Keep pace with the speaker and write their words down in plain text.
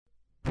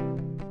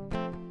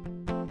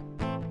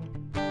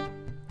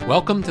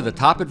Welcome to the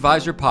Top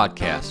Advisor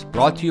Podcast,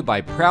 brought to you by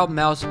Proud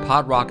Mouse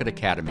Pod Rocket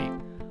Academy.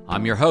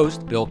 I'm your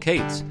host, Bill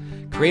Cates,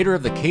 creator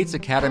of the Cates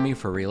Academy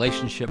for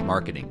Relationship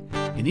Marketing.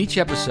 In each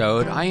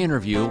episode, I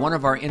interview one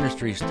of our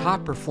industry's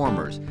top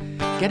performers,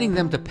 getting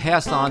them to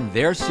pass on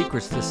their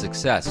secrets to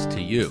success to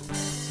you,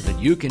 so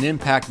that you can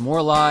impact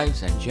more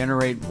lives and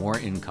generate more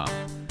income.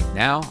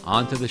 Now,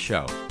 on to the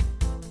show.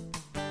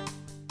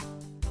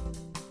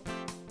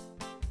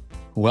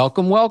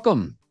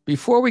 Welcome.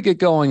 Before we get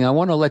going, I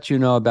want to let you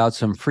know about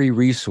some free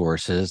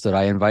resources that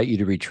I invite you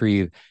to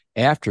retrieve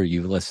after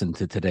you've listened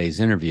to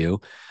today's interview.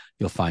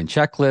 You'll find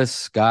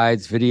checklists,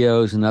 guides,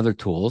 videos, and other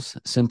tools.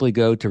 Simply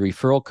go to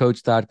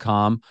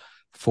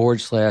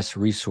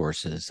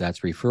referralcoach.com/resources. That's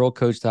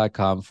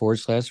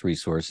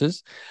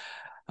referralcoach.com/resources.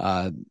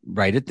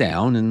 Write it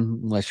down,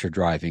 unless you're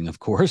driving, of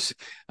course.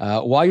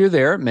 While you're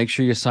there, make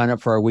sure you sign up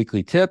for our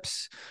weekly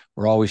tips.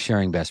 We're always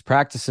sharing best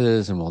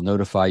practices, and we'll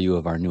notify you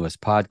of our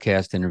newest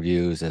podcast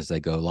interviews as they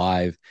go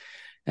live.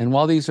 And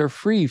while these are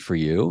free for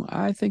you,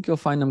 I think you'll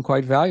find them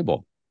quite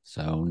valuable.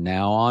 So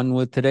now on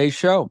with today's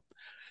show.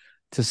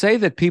 To say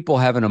that people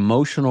have an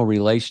emotional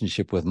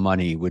relationship with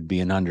money would be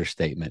an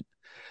understatement.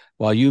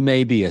 While you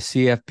may be a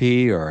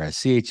CFP or a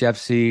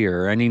ChFC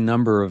or any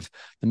number of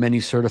the many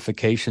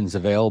certifications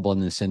available in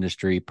this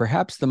industry,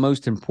 perhaps the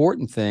most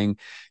important thing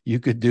you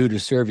could do to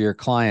serve your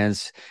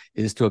clients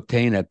is to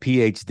obtain a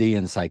PhD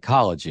in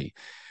psychology.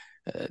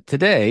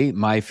 Today,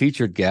 my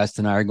featured guest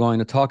and I are going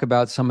to talk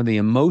about some of the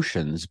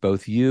emotions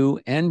both you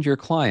and your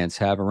clients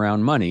have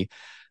around money,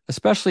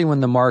 especially when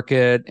the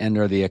market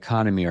and/or the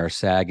economy are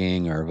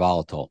sagging or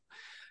volatile.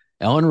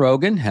 Ellen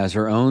Rogin has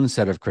her own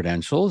set of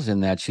credentials in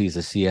that she's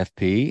a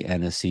CFP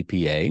and a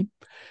CPA.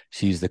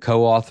 She's the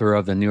co-author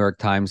of the New York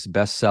Times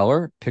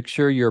bestseller,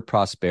 Picture Your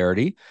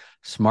Prosperity,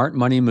 Smart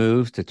Money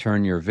Moves to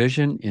Turn Your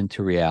Vision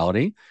into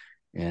Reality.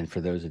 And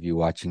for those of you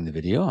watching the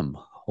video, I'm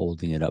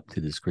holding it up to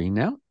the screen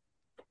now.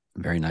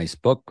 Very nice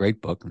book,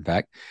 great book, in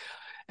fact.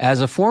 As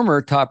a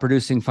former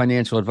top-producing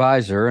financial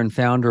advisor and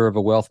founder of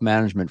a wealth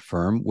management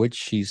firm, which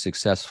she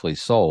successfully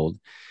sold,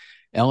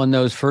 Ellen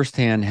knows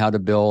firsthand how to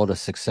build a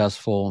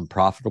successful and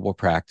profitable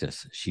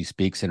practice. She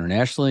speaks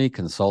internationally,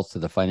 consults to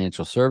the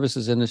financial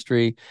services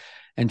industry,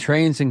 and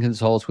trains and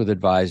consults with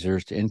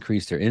advisors to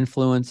increase their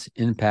influence,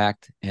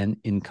 impact, and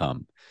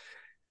income.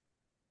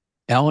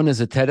 Ellen is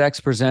a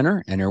TEDx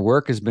presenter, and her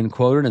work has been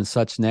quoted in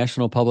such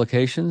national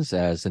publications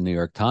as the New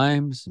York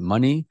Times,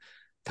 Money,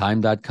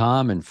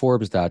 Time.com, and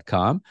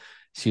Forbes.com.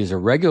 She is a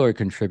regular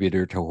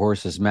contributor to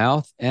Horse's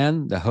Mouth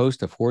and the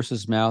host of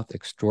Horse's Mouth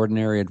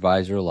Extraordinary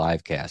Advisor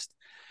Livecast.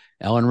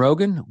 Ellen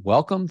Rogin,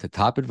 welcome to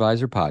Top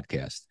Advisor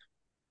Podcast.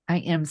 I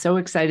am so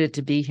excited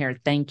to be here.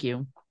 Thank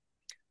you.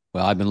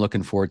 Well, I've been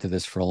looking forward to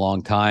this for a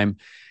long time.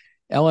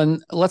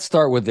 Ellen, let's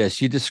start with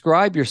this. You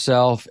describe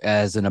yourself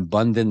as an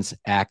abundance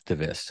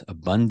activist.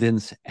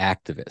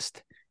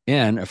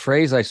 And a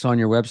phrase I saw on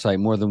your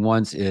website more than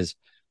once is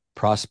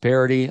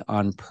prosperity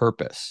on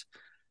purpose.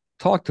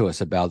 Talk to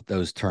us about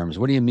those terms.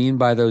 What do you mean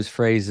by those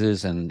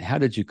phrases, and how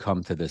did you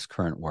come to this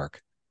current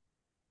work?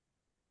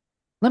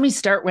 Let me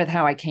start with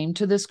how I came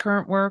to this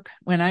current work.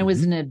 When I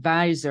was an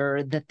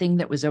advisor, the thing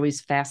that was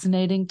always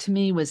fascinating to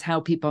me was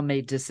how people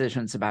made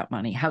decisions about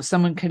money, how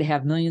someone could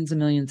have millions and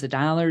millions of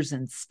dollars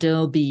and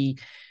still be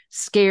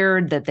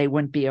scared that they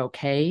wouldn't be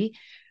okay.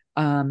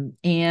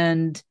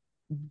 And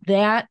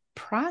that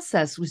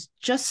process was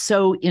just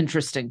so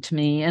interesting to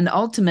me and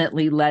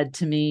ultimately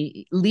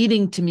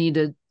leading to me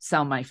to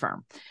sell my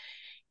firm.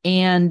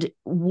 And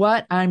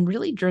what I'm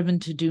really driven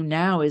to do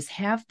now is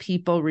have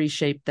people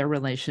reshape their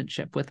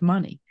relationship with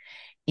money.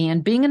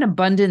 And being an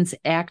abundance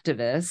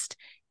activist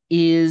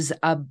is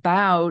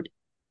about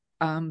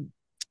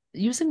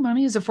using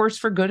money as a force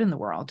for good in the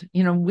world.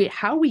 You know,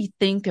 how we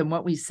think and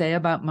what we say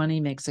about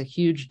money makes a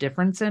huge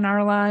difference in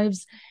our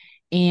lives.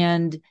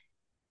 And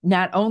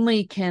not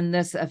only can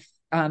this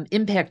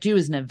impact you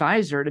as an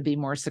advisor to be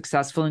more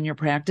successful in your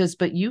practice,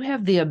 but you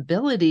have the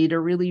ability to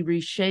really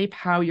reshape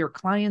how your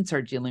clients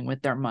are dealing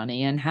with their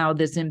money and how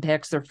this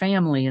impacts their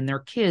family and their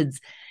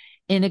kids.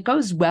 And it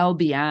goes well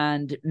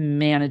beyond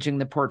managing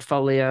the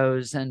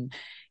portfolios and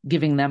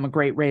giving them a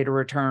great rate of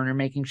return or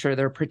making sure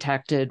they're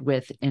protected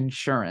with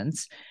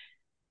insurance.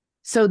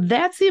 So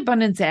that's the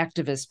abundance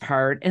activist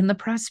part. And the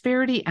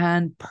prosperity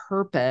on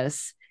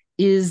purpose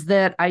is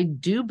that I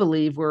do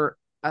believe we're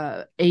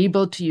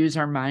able to use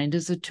our mind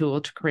as a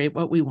tool to create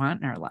what we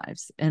want in our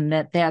lives. And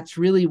that's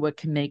really what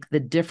can make the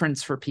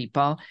difference for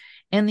people.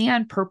 And the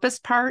on purpose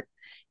part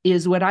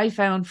is what I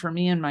found for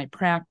me in my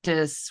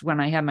practice when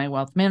I had my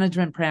wealth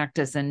management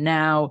practice. And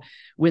now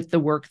with the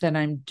work that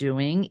I'm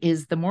doing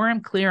is the more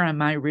I'm clear on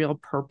my real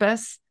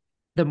purpose,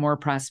 the more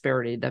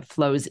prosperity that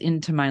flows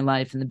into my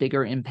life and the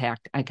bigger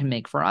impact I can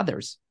make for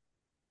others.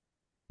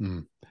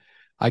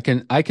 I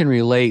can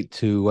relate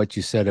to what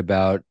you said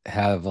about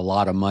have a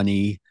lot of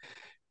money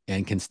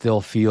and can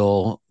still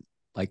feel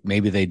like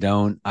maybe they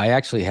don't. I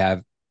actually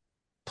have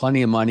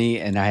plenty of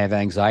money and I have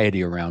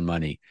anxiety around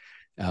money.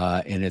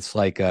 And it's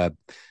like an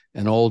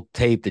old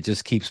tape that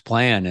just keeps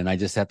playing and I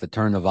just have to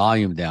turn the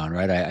volume down,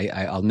 right?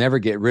 I'll never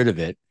get rid of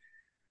it.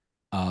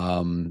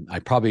 I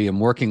probably am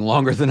working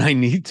longer than I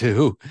need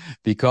to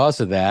because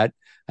of that.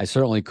 I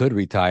certainly could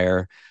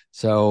retire.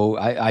 So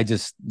I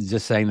just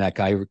saying that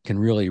guy can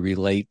really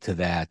relate to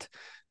that.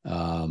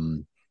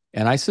 And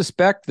I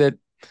suspect that,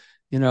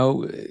 you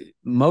know,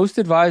 most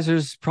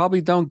advisors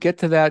probably don't get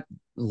to that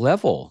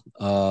level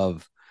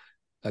of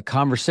a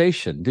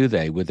conversation, do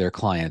they, with their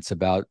clients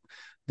about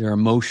their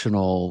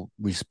emotional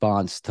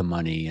response to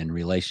money and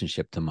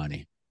relationship to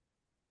money.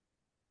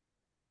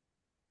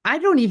 I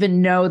don't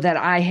even know that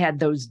I had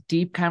those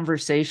deep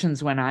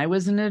conversations when I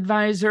was an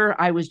advisor.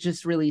 I was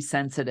just really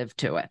sensitive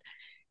to it.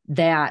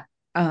 That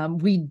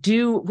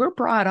we're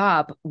brought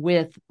up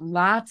with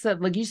lots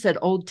of, like you said,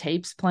 old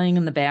tapes playing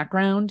in the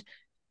background.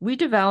 We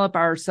develop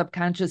our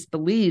subconscious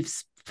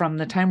beliefs from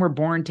the time we're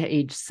born to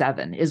age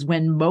 7 is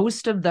when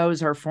most of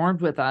those are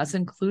formed with us,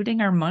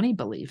 including our money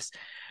beliefs.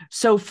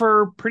 So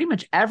for pretty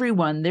much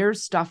everyone,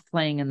 there's stuff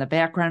playing in the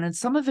background, and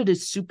some of it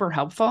is super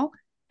helpful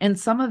and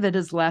some of it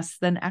is less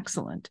than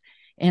excellent.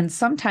 And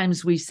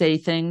sometimes we say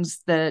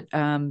things that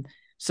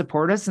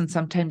support us and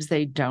sometimes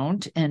they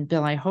don't. And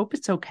Bill, I hope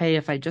it's okay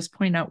if I just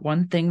point out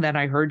one thing that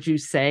I heard you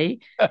say.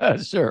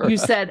 Sure. You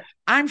said,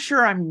 I'm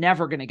sure I'm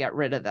never going to get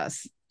rid of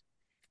this.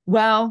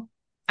 Well,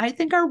 I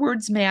think our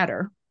words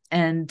matter.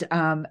 And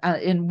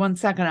in 1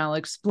 second, I'll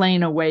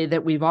explain a way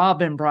that we've all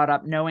been brought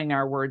up knowing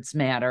our words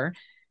matter.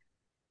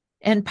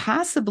 And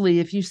possibly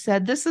if you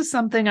said, this is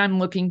something I'm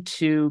looking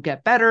to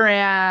get better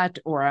at,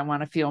 or I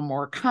want to feel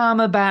more calm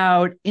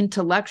about,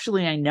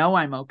 intellectually, I know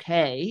I'm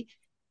okay.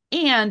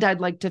 And I'd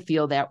like to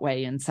feel that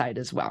way inside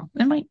as well.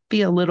 It might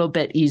be a little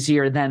bit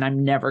easier than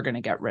I'm never going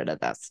to get rid of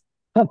this.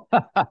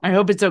 I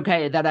hope it's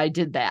okay that I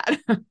did that.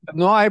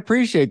 No, I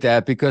appreciate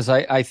that because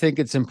I think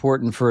it's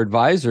important for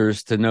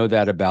advisors to know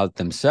that about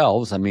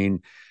themselves. I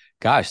mean,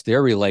 gosh,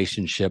 their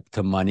relationship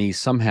to money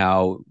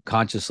somehow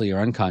consciously or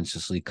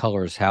unconsciously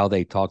colors how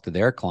they talk to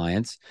their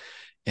clients.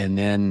 And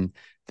then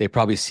they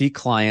probably see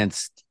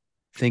clients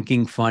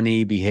thinking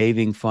funny,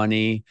 behaving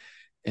funny,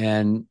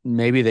 and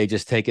maybe they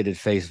just take it at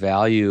face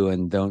value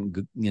and don't,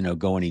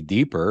 go any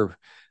deeper.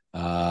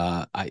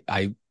 I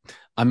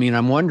mean,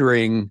 I'm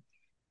wondering,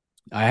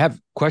 I have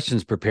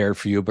questions prepared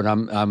for you, but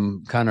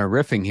I'm kind of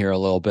riffing here a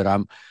little bit.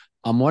 I'm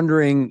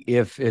wondering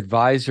if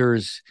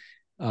advisors,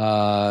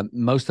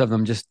 most of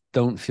them just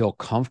don't feel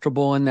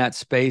comfortable in that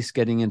space,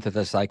 getting into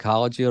the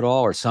psychology at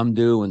all, or some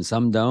do and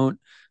some don't.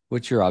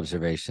 What's your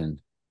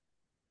observation?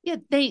 Yeah,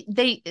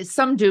 they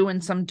some do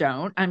and some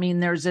don't. I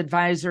mean, there's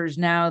advisors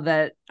now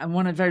that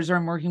one advisor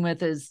I'm working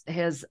with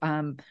has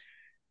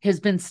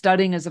been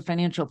studying as a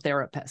financial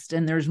therapist,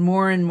 and there's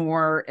more and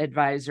more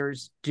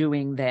advisors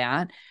doing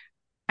that.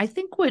 I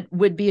think what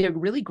would be a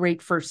really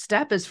great first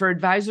step is for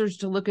advisors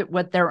to look at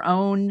what their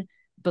own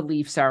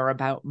beliefs are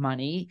about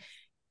money.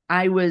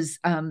 I was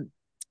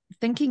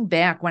thinking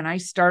back when I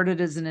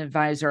started as an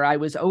advisor, I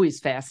was always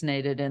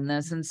fascinated in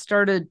this and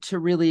started to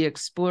really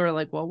explore,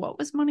 like, well, what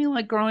was money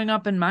like growing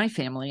up in my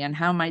family and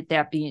how might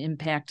that be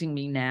impacting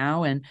me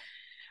now? And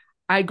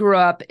I grew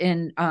up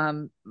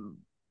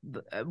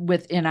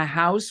within a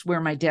house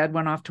where my dad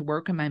went off to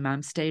work and my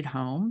mom stayed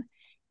home.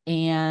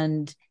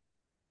 And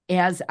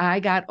as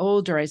I got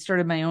older, I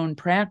started my own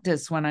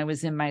practice when I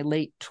was in my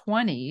late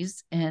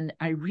 20s. And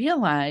I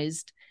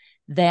realized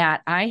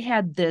that I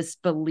had this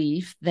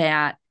belief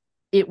that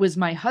it was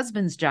my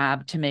husband's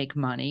job to make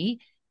money.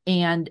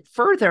 And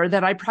further,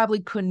 that I probably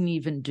couldn't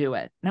even do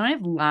it. Now, I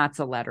have lots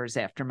of letters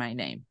after my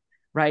name,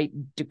 right?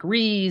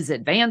 Degrees,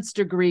 advanced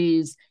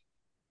degrees.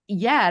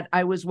 Yet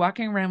I was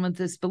walking around with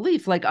this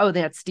belief like, oh,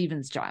 that's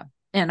Stephen's job.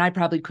 And I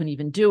probably couldn't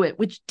even do it,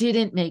 which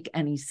didn't make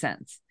any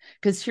sense.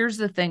 Because here's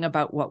the thing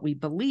about what we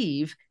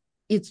believe.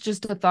 It's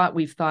just a thought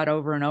we've thought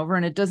over and over,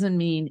 and it doesn't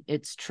mean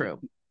it's true.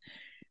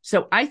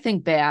 So I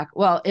think back,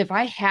 well, if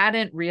I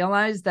hadn't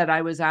realized that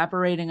I was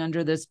operating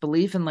under this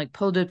belief and like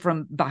pulled it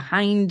from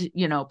behind,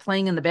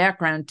 playing in the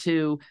background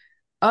to,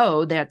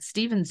 oh, that's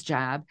Stephen's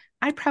job,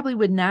 I probably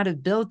would not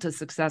have built a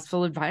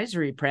successful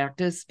advisory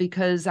practice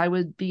because I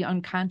would be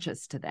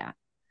unconscious to that.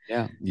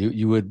 Yeah,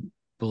 you would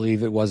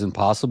believe it wasn't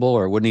possible,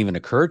 or it wouldn't even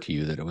occur to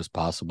you that it was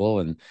possible.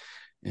 And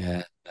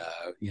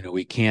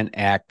we can't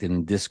act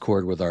in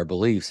discord with our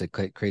beliefs. It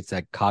creates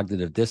that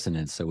cognitive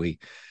dissonance. So we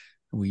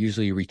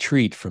usually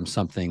retreat from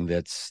something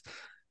that's,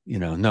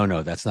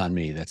 no, that's not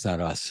me, that's not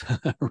us,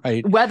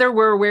 right? Whether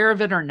we're aware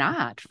of it or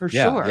not, for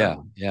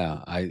sure.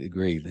 Yeah, I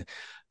agree.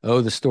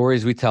 Oh, the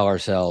stories we tell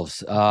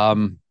ourselves.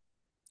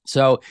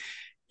 So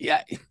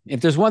yeah,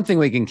 if there's one thing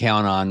we can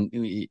count on,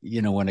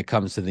 when it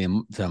comes to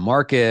the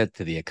market,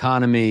 to the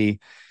economy,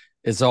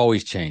 it's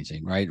always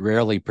changing, right?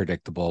 Rarely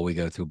predictable. We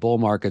go through bull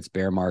markets,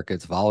 bear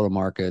markets, volatile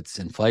markets,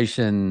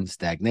 inflation,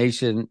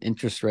 stagnation,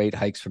 interest rate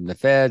hikes from the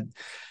Fed.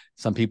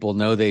 Some people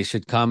know they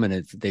should come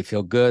and they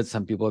feel good.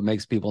 Some people, it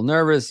makes people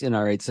nervous.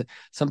 Right? So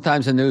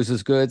sometimes the news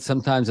is good.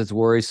 Sometimes it's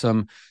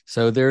worrisome.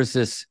 So there's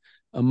this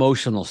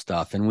emotional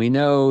stuff. And we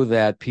know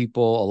that a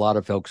lot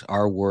of folks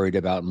are worried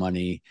about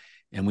money.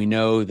 And we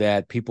know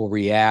that people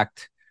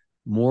react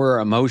more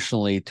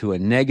emotionally to a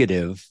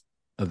negative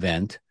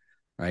event,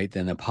 right,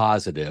 than a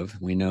positive.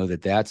 We know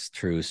that that's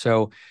true.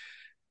 So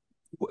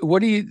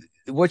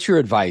What's your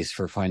advice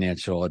for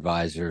financial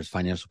advisors,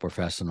 financial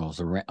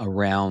professionals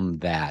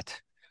around that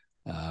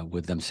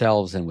with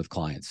themselves and with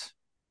clients?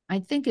 I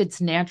think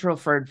it's natural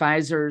for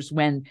advisors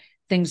when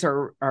things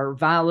are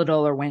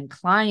volatile or when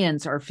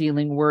clients are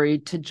feeling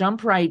worried to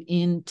jump right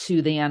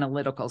into the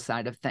analytical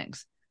side of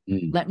things.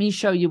 Mm. Let me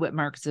show you what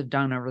markets have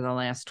done over the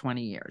last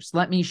 20 years.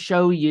 Let me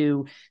show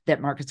you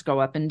that markets go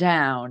up and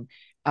down.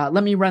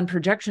 Let me run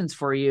projections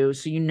for you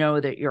so you know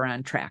that you're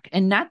on track.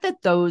 And not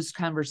that those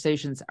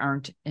conversations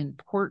aren't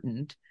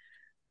important,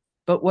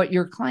 but what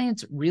your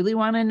clients really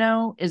want to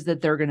know is that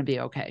they're going to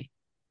be okay.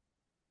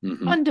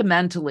 Mm-hmm.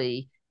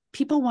 Fundamentally,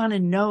 people want to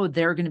know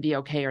they're going to be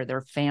okay or their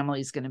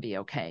family's going to be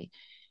okay.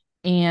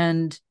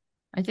 And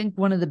I think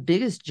one of the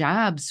biggest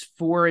jobs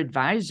for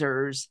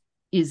advisors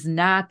is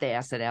not the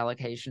asset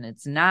allocation.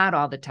 It's not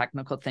all the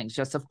technical things.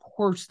 Just, of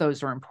course,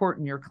 those are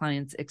important. Your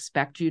clients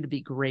expect you to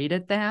be great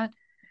at that,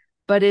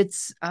 but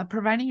it's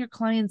providing your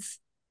clients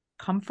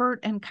comfort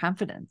and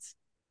confidence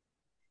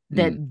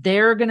that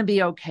they're going to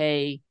be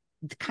okay,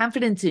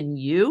 confidence in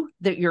you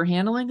that you're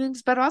handling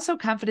things, but also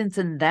confidence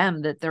in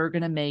them that they're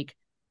going to make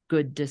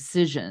good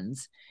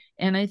decisions.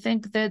 And I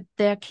think that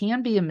that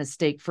can be a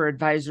mistake for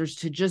advisors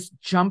to just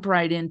jump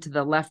right into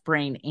the left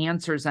brain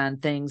answers on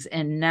things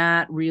and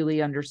not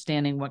really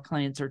understanding what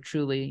clients are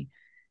truly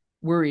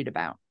worried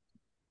about.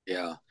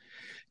 Yeah.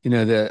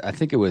 I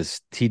think it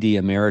was TD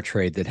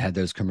Ameritrade that had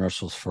those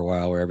commercials for a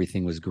while where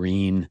everything was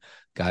green,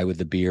 guy with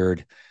the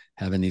beard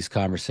having these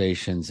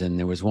conversations. And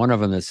there was one of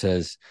them that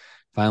says,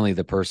 finally,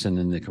 the person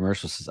in the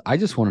commercial says, I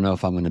just want to know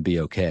if I'm going to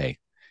be okay.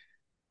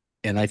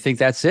 And I think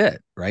that's it,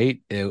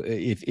 right?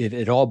 If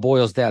it all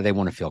boils down, they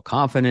want to feel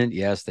confident.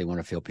 Yes, they want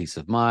to feel peace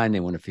of mind. They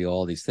want to feel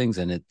all these things.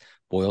 And it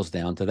boils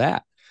down to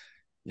that.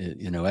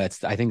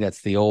 I think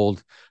that's the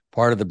old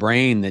part of the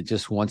brain that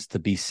just wants to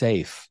be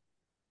safe,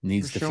 For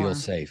needs to feel sure.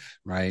 safe,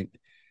 right?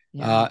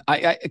 Yeah.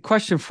 A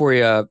question for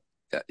you.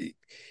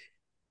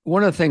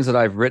 One of the things that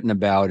I've written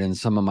about in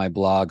some of my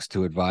blogs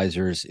to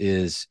advisors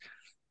is,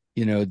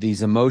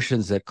 these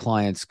emotions that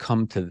clients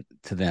come to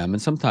them,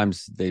 and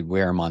sometimes they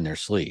wear them on their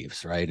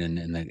sleeves, right?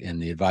 And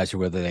the advisor,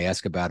 whether they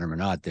ask about them or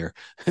not, they're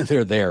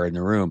they're there in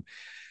the room.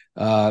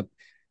 Uh,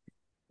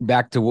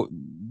 Back to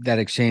that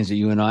exchange that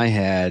you and I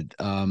had.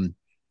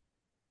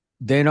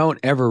 They don't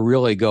ever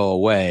really go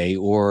away,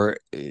 or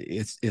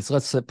it's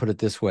let's put it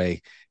this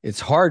way, it's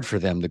hard for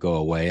them to go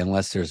away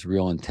unless there's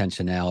real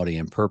intentionality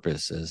and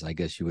purpose, as I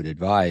guess you would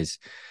advise.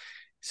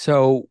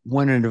 So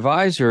when an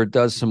advisor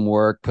does some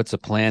work, puts a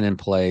plan in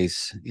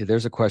place,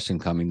 there's a question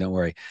coming, don't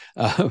worry,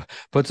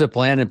 puts a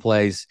plan in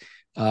place,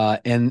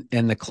 and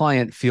the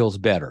client feels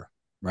better,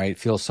 right?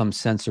 Feels some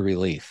sense of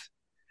relief.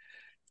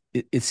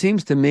 It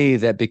seems to me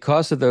that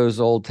because of those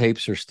old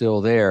tapes are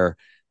still there,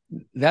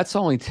 that's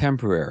only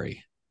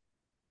temporary.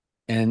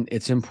 And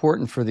it's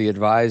important for the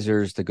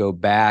advisors to go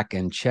back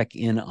and check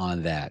in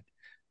on that,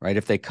 right?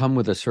 If they come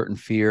with a certain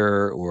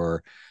fear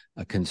or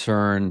a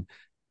concern,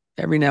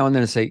 every now and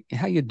then say,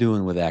 "How you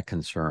doing with that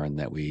concern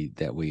that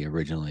we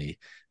originally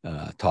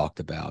talked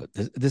about?"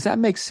 Does that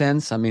make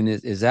sense? I mean,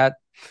 is that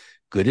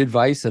good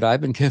advice that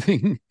I've been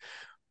giving?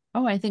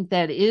 Oh, I think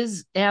that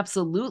is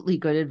absolutely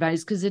good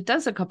advice because it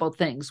does a couple of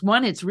things.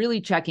 One, it's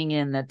really checking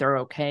in that they're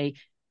okay.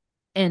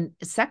 And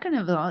second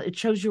of all, it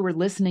shows you were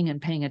listening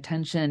and paying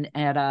attention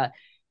at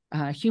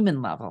a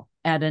human level,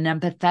 at an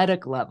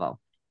empathetic level.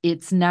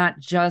 It's not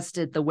just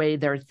at the way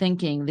they're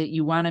thinking, that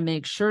you want to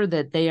make sure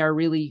that they are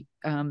really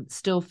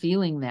still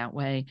feeling that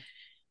way.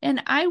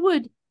 And I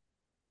would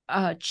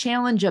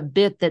challenge a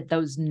bit that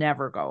those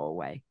never go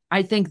away.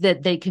 I think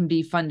that they can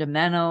be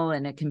fundamental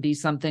and it can be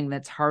something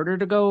that's harder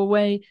to go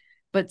away.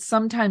 But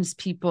sometimes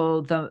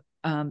people,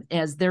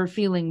 as they're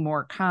feeling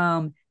more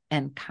calm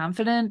and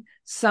confident,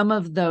 some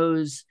of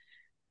those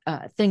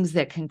things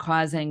that can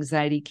cause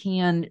anxiety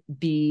can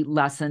be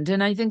lessened.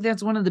 And I think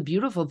that's one of the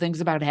beautiful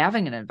things about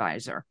having an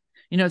advisor.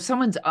 If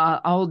someone's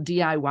all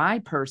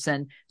DIY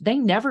person, they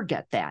never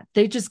get that.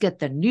 They just get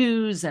the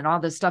news and all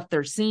the stuff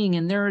they're seeing.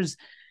 And there's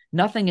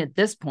nothing at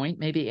this point.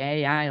 Maybe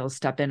AI will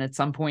step in at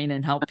some point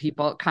and help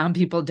people calm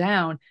people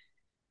down.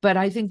 But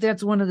I think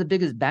that's one of the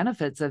biggest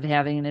benefits of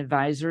having an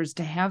advisor is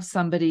to have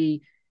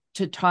somebody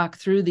to talk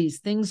through these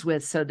things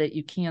with so that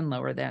you can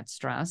lower that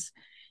stress.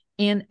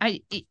 And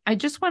I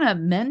just want to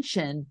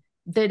mention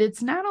that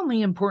it's not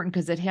only important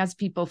because it has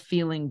people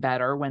feeling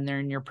better when they're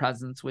in your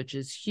presence, which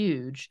is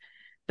huge,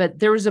 but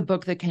there was a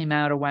book that came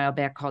out a while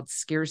back called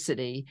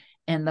Scarcity.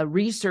 And the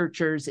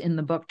researchers in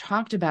the book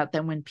talked about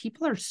that when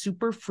people are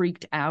super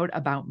freaked out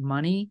about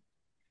money,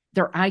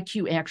 their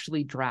IQ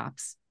actually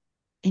drops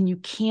and you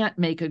can't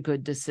make a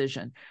good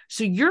decision.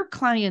 So your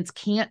clients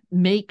can't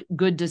make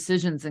good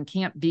decisions and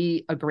can't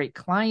be a great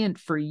client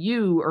for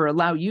you or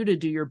allow you to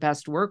do your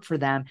best work for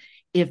them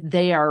if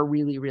they are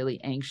really,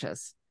 really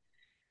anxious.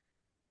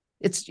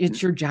 It's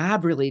your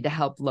job really to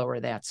help lower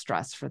that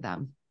stress for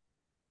them.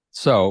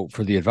 So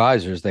for the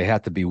advisors, they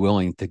have to be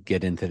willing to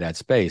get into that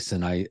space.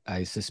 And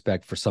I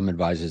suspect for some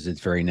advisors,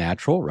 it's very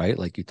natural, right?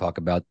 Like you talk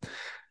about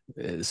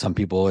Some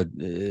people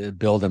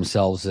bill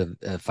themselves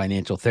as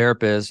financial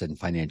therapists and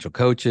financial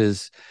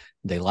coaches.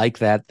 They like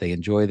that. They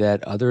enjoy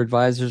that. Other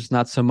advisors,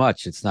 not so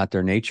much. It's not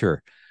their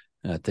nature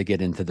to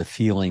get into the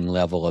feeling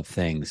level of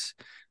things.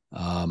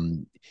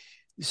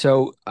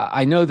 So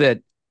I know that,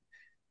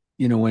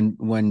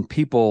 when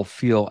people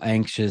feel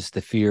anxious,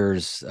 the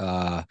fears,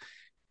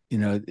 you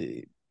know,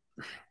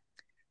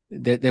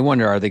 they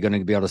wonder, are they going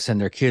to be able to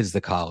send their kids to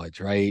college,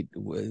 right?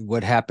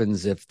 What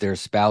happens if their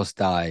spouse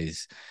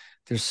dies?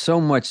 There's so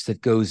much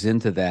that goes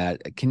into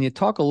that. Can you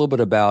talk a little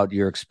bit about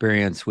your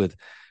experience with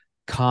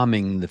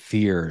calming the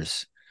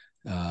fears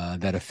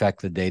that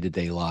affect the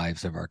day-to-day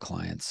lives of our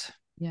clients?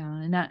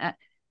 Yeah.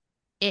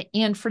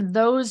 And for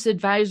those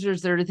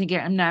advisors that are thinking,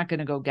 I'm not going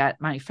to go get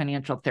my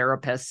financial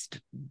therapist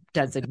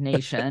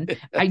designation,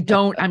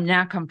 I'm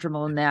not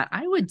comfortable in that.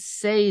 I would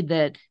say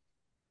that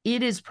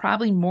it is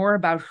probably more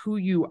about who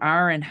you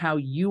are and how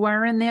you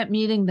are in that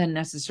meeting than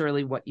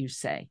necessarily what you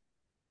say.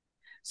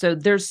 So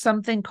there's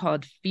something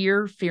called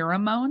fear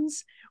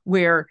pheromones,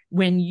 where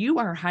when you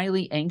are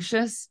highly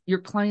anxious, your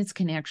clients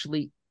can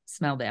actually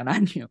smell that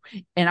on you.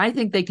 And I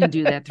think they can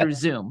do that through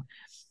Zoom.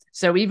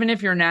 So even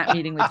if you're not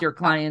meeting with your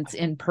clients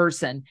in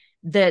person,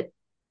 that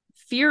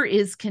fear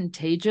is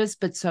contagious,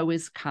 but so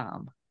is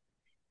calm.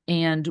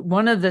 And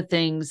one of the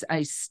things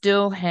I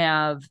still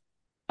have,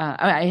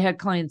 I had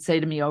clients say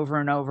to me over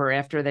and over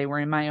after they were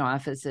in my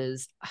office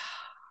is,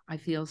 I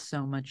feel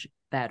so much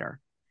better.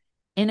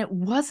 And it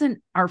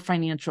wasn't our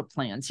financial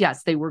plans.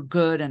 Yes, they were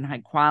good and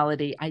high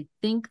quality. I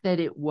think that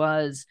it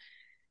was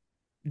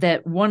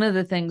that one of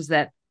the things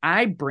that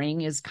I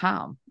bring is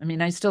calm. I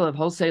mean, I still have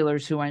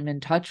wholesalers who I'm in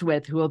touch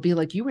with who will be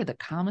like, you were the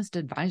calmest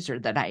advisor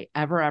that I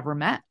ever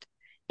met.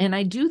 And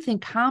I do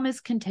think calm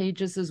is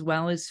contagious as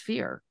well as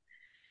fear.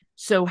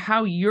 So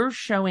how you're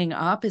showing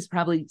up is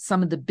probably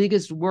some of the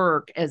biggest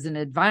work as an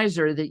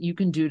advisor that you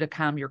can do to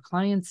calm your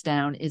clients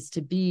down, is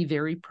to be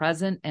very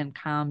present and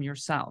calm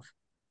yourself.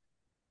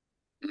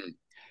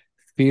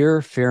 Fear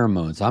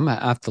pheromones. I'm gonna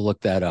have to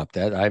look that up.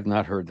 That I've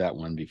not heard that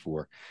one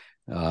before.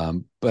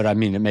 But I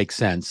mean, it makes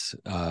sense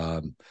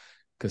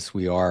because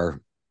we know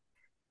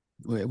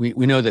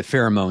that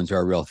pheromones are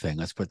a real thing.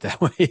 Let's put it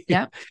that way.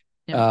 Yeah.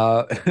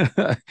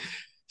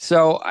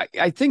 So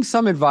I think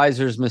some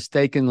advisors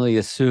mistakenly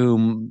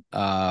assume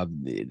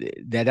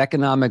that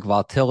economic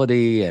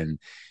volatility and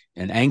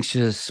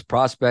anxious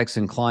prospects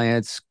and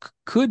clients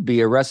could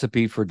be a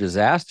recipe for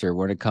disaster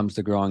when it comes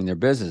to growing their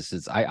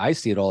business. I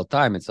see it all the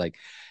time. It's like,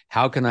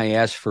 how can I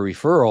ask for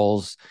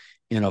referrals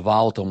in a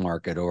volatile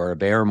market or a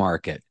bear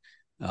market?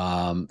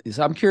 So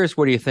I'm curious,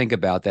 what do you think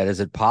about that?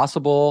 Is it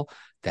possible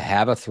to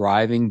have a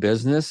thriving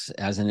business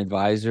as an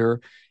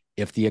advisor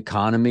if the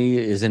economy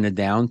is in a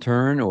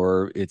downturn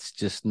or it's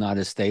just not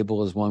as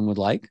stable as one would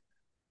like?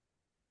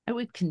 I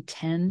would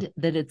contend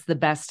that it's the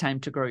best time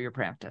to grow your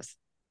practice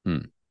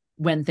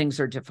when things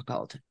are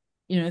difficult.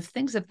 If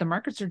the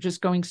markets are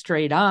just going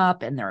straight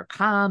up and they're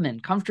calm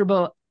and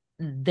comfortable,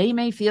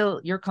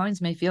 your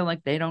clients may feel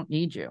like they don't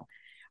need you.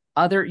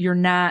 You're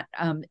not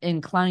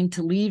inclined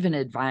to leave an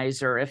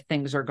advisor if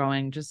things are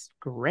going just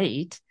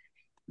great.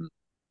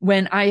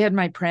 When I had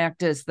my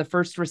practice, the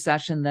first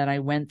recession that I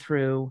went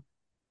through,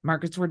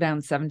 markets were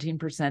down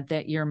 17%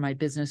 that year. My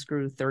business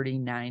grew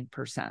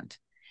 39%.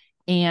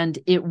 And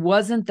it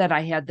wasn't that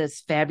I had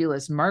this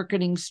fabulous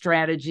marketing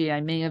strategy.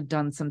 I may have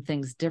done some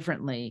things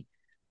differently.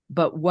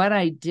 But what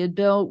I did,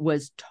 Bill,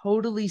 was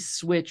totally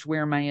switch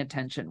where my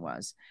attention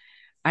was.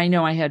 I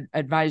know I had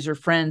advisor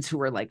friends who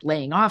were like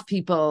laying off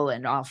people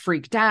and all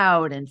freaked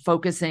out and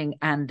focusing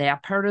on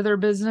that part of their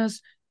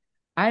business.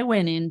 I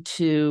went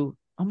into,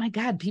 oh my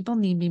God, people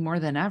need me more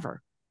than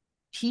ever.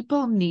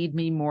 People need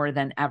me more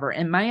than ever.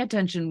 And my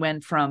attention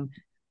went from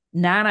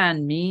not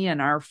on me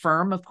and our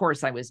firm. Of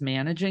course, I was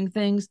managing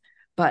things,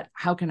 but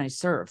how can I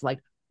serve? Like,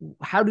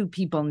 how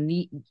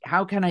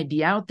can I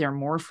be out there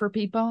more for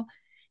people?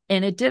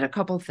 And it did a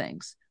couple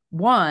things.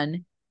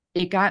 One,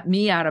 it got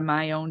me out of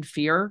my own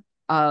fear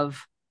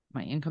of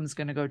my income's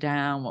going to go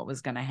down, what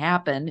was going to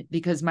happen,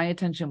 because my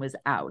attention was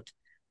out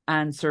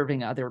on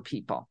serving other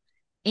people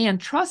and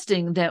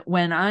trusting that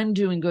when I'm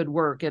doing good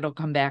work, it'll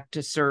come back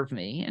to serve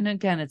me. And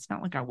again, it's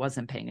not like I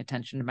wasn't paying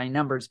attention to my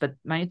numbers, but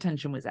my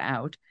attention was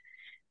out.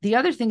 The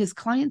other thing is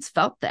clients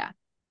felt that.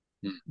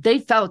 They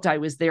felt I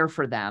was there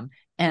for them.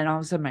 And all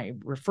of a sudden my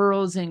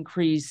referrals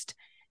increased.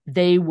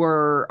 They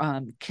were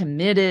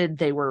committed.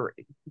 They were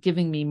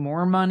giving me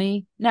more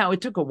money. Now,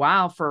 it took a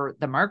while for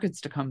the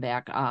markets to come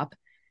back up,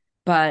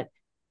 but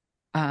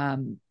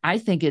I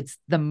think it's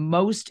the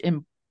most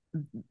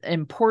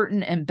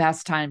important and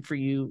best time for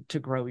you to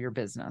grow your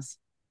business.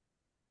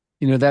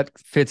 That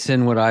fits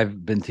in what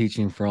I've been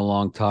teaching for a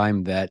long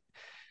time, that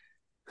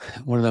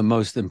one of the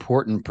most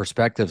important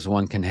perspectives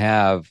one can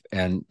have,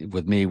 and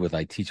with me,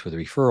 I teach with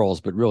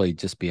referrals, but really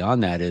just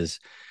beyond that is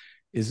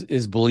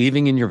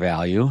believing in your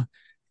value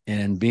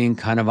and being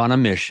kind of on a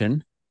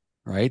mission,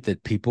 right?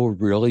 That people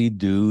really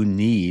do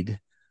need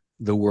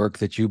the work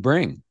that you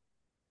bring.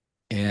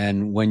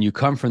 And when you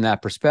come from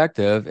that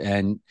perspective,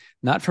 and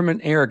not from an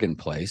arrogant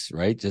place,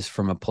 right? Just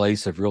from a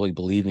place of really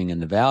believing in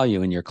the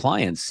value, and your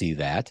clients see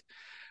that,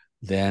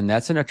 then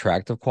that's an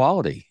attractive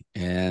quality.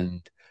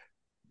 And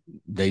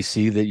they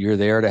see that you're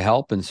there to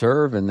help and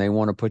serve, and they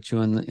want to put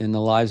you in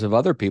the lives of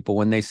other people.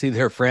 When they see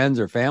their friends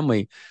or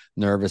family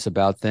nervous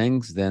about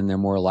things, then they're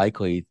more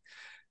likely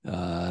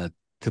to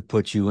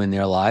put you in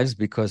their lives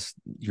because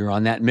you're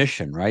on that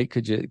mission, right?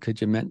 Could you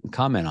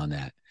comment on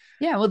that?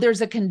 Yeah, well, there's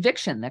a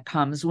conviction that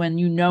comes when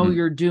you know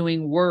you're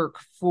doing work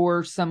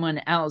for someone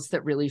else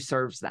that really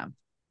serves them.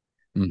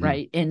 Mm-hmm.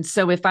 Right. And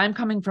so if I'm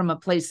coming from a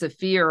place of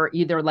fear,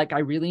 either like, I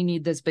really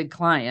need this big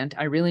client,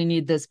 I really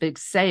need this big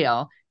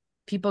sale,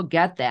 people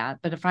get that.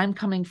 But if I'm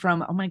coming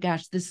from, oh my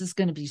gosh, this is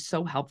going to be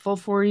so helpful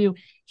for you.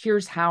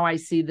 Here's how I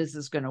see this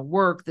is going to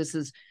work. This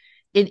is,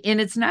 and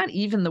it's not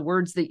even the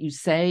words that you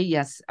say.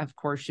 Yes, of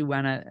course, you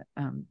want to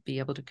be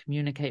able to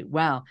communicate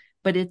well,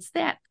 but it's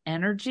that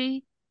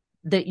energy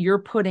that you're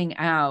putting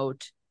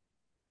out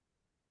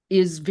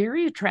is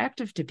very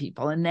attractive to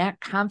people, and that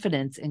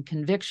confidence and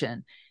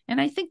conviction. And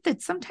I think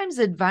that sometimes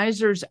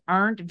advisors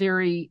aren't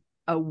very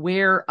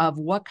aware of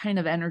what kind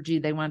of energy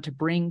they want to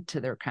bring to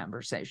their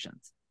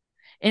conversations.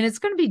 And it's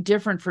going to be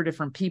different for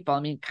different people. I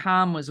mean,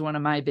 calm was one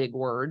of my big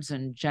words,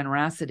 and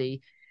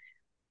generosity.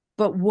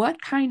 But what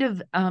kind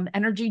of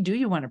energy do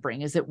you want to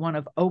bring? Is it one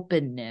of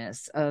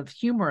openness, of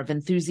humor, of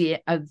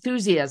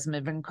enthusiasm,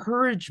 of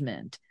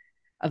encouragement,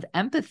 of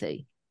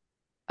empathy,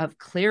 of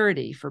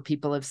clarity for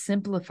people, of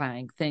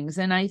simplifying things?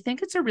 And I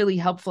think it's a really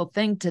helpful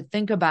thing to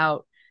think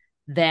about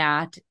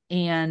that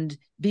and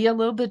be a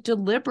little bit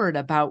deliberate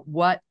about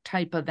what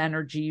type of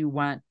energy you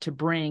want to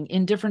bring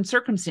in different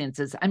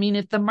circumstances. I mean,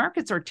 if the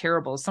markets are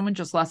terrible, someone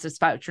just lost a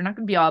spouse, you're not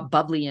going to be all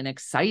bubbly and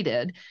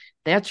excited.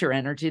 That's your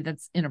energy.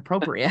 That's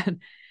inappropriate.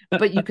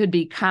 But you could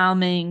be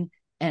calming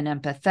and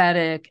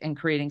empathetic and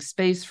creating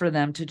space for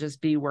them to just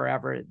be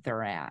wherever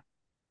they're at.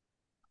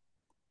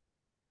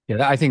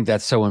 Yeah, I think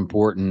that's so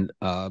important.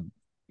 And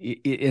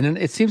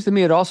it seems to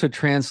me it also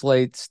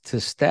translates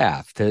to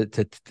staff, to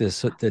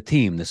the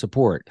team, the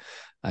support.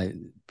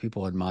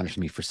 People admonish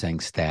me for saying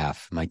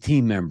staff, my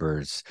team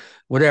members,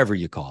 whatever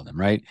you call them,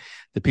 right?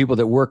 The people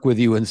that work with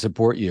you and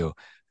support you.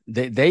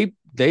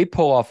 They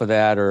pull off of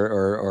that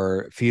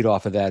or feed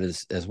off of that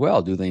as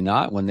well, do they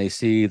not? When they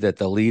see that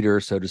the leader,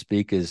 so to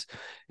speak, is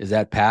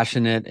that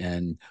passionate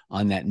and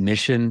on that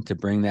mission to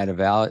bring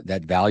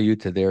that value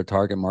to their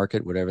target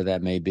market, whatever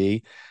that may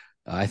be.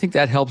 I think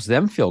that helps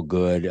them feel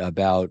good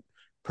about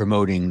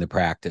promoting the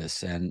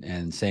practice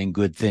and saying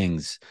good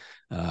things,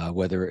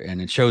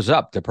 and it shows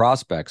up to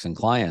prospects and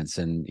clients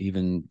and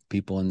even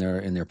people in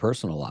their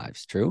personal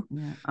lives. True?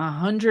 Yeah,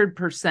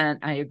 100%.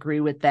 I agree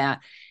with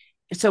that.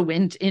 So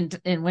when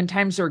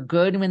times are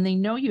good, when they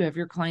know you have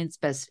your client's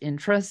best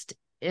interest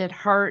at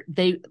heart,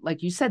 they,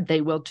 like you said,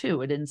 they will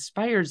too. It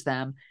inspires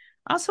them.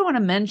 I also want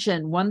to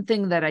mention one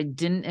thing that I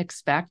didn't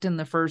expect in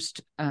the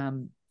first,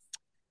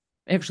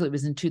 actually it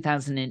was in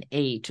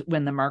 2008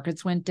 when the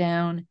markets went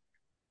down.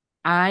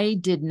 I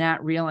did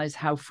not realize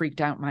how freaked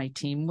out my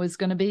team was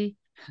going to be,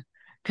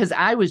 because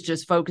I was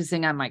just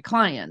focusing on my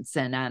clients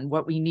and on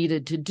what we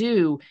needed to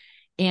do.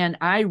 And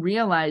I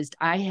realized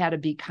I had to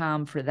be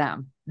calm for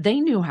them. They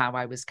knew how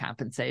I was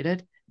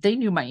compensated. They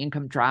knew my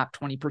income dropped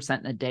 20%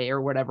 in a day or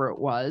whatever it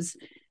was.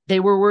 They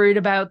were worried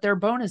about their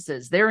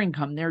bonuses, their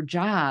income, their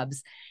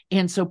jobs.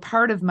 And so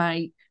part of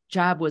my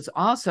job was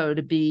also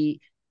to be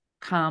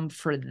calm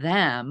for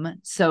them.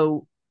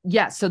 So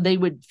yeah, so they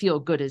would feel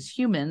good as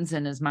humans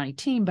and as my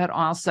team, but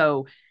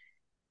also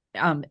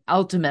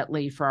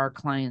ultimately for our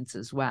clients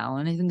as well.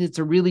 And I think it's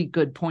a really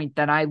good point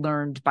that I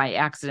learned by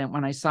accident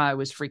when I saw I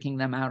was freaking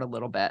them out a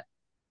little bit,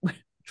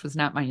 which was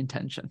not my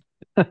intention.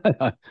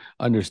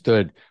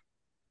 Understood.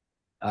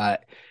 I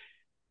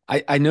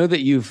know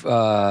that you've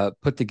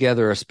put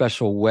together a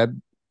special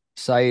web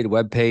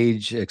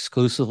page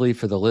exclusively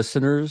for the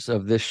listeners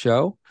of this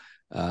show.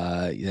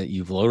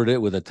 You've loaded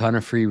it with a ton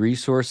of free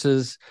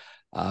resources.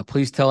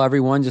 Please tell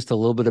everyone just a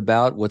little bit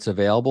about what's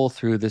available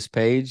through this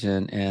page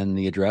and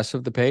the address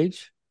of the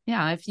page.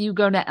 Yeah, if you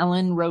go to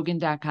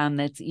ellenrogin.com,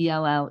 that's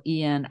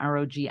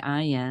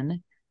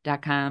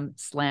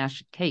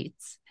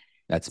ELLENROGIN.com/Cates.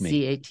 That's me.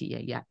 C-A-T-A,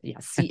 yeah,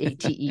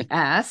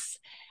 C-A-T-E-S.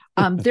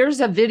 There's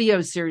a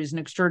video series, an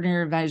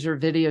extraordinary advisor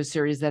video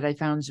series that I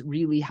found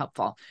really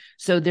helpful.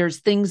 So there's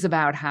things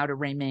about how to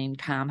remain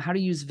calm, how to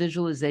use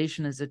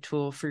visualization as a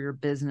tool for your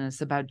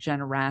business, about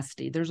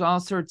generosity. There's all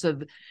sorts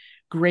of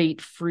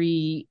great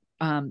free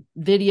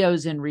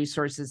videos and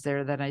resources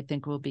there that I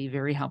think will be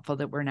very helpful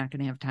that we're not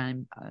going to have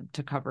time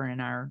to cover in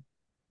our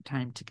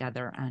time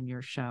together on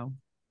your show.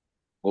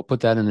 We'll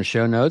put that in the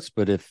show notes,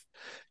 but if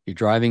you're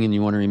driving and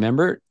you want to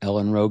remember it,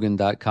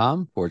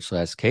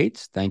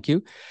 ellenrogin.com/Cates. Thank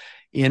you.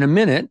 In a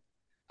minute,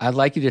 I'd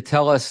like you to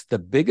tell us the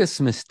biggest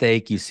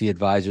mistake you see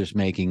advisors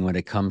making when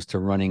it comes to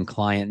running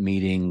client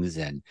meetings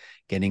and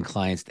getting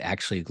clients to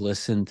actually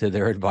listen to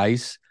their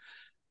advice.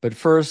 But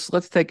first,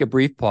 let's take a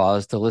brief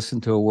pause to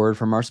listen to a word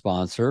from our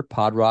sponsor,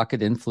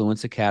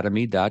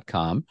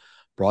 PodRocketInfluenceAcademy.com,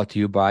 brought to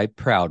you by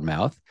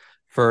Proudmouth.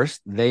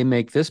 First, they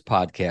make this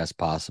podcast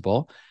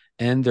possible,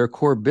 and their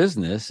core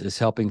business is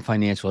helping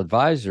financial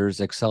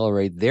advisors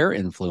accelerate their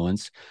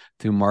influence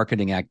through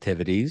marketing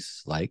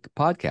activities like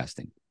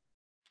podcasting.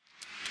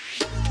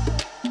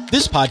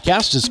 This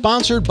podcast is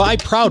sponsored by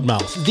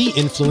Proudmouth, the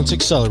Influence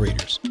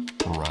Accelerators.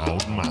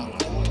 Proudmouth.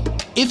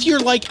 If you're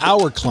like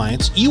our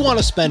clients, you want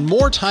to spend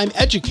more time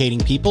educating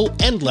people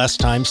and less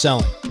time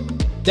selling.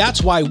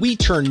 That's why we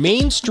turn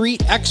Main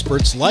Street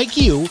experts like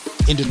you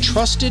into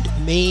trusted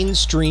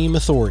mainstream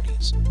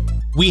authorities.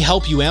 We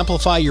help you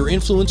amplify your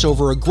influence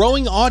over a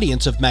growing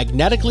audience of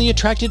magnetically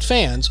attracted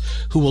fans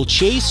who will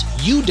chase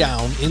you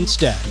down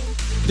instead.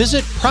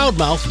 Visit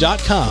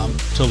proudmouth.com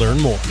to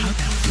learn more.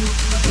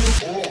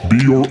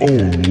 Be your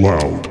own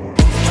loud.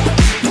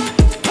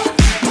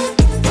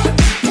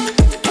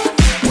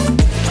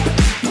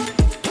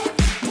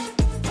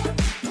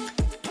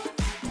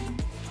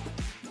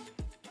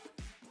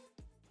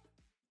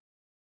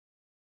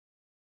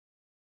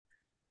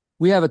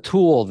 We have a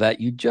tool that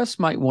you just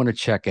might want to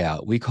check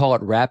out. We call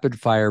it Rapid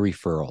Fire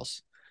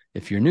Referrals.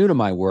 If you're new to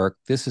my work,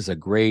 this is a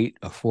great,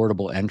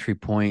 affordable entry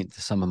point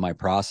to some of my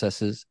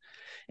processes.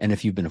 And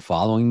if you've been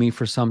following me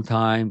for some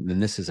time, then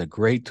this is a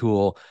great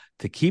tool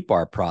to keep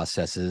our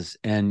processes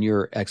and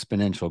your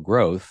exponential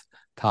growth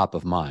top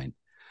of mind.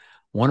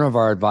 One of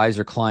our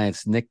advisor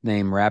clients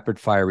nicknamed Rapid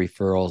Fire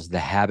Referrals the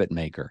Habit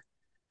Maker.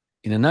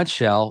 In a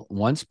nutshell,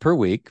 once per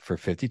week for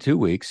 52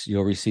 weeks,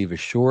 you'll receive a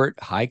short,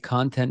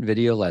 high-content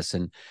video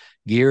lesson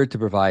geared to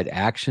provide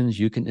actions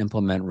you can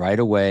implement right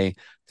away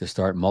to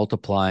start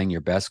multiplying your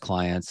best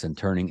clients and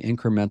turning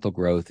incremental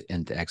growth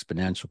into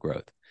exponential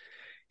growth.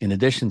 In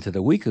addition to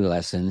the weekly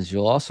lessons,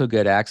 you'll also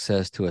get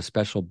access to a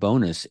special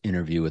bonus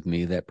interview with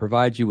me that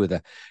provides you with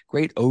a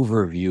great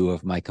overview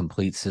of my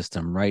complete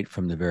system right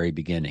from the very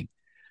beginning.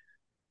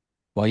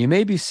 While you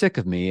may be sick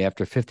of me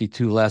after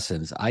 52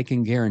 lessons, I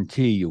can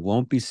guarantee you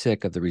won't be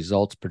sick of the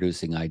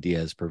results-producing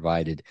ideas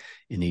provided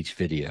in each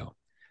video.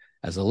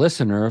 As a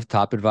listener of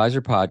Top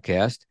Advisor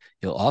Podcast,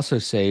 you'll also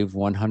save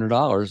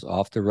 $100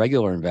 off the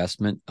regular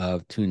investment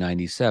of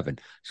 $297.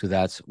 So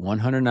that's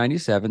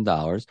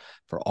 $197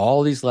 for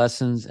all these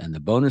lessons and the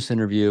bonus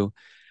interview.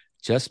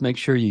 Just make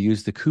sure you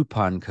use the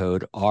coupon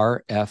code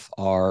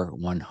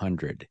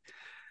RFR100.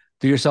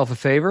 Do yourself a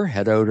favor,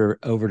 head over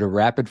to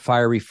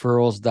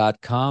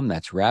rapidfirereferrals.com.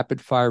 That's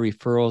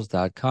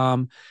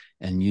rapidfirereferrals.com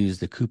and use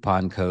the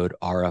coupon code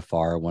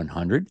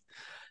RFR100.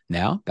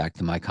 Now, back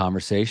to my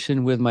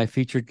conversation with my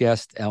featured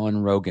guest, Ellen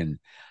Rogin.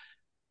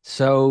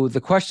 So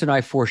the question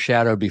I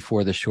foreshadowed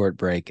before the short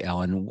break,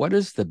 Ellen, what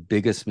is the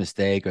biggest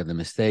mistake or the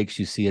mistakes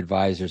you see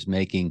advisors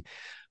making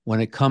when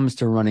it comes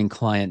to running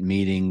client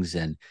meetings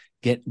and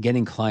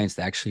getting clients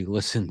to actually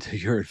listen to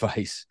your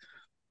advice?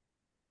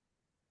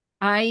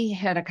 I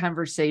had a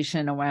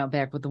conversation a while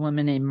back with a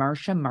woman named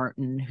Marsha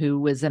Martin, who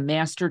was a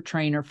master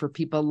trainer for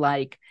people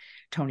like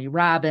Tony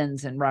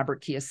Robbins and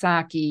Robert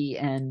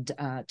Kiyosaki and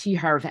T.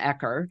 Harv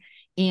Eker.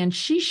 And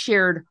she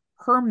shared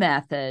her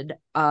method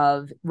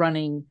of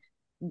running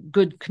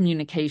good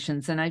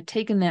communications. And I've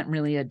taken that and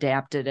really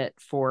adapted it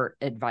for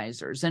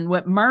advisors. And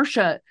what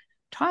Marsha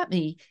taught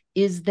me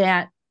is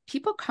that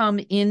people come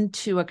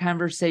into a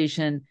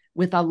conversation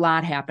with a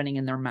lot happening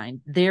in their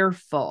mind. They're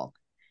full.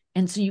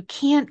 And so you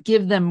can't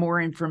give them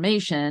more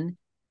information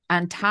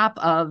on top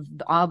of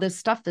all this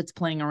stuff that's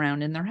playing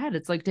around in their head.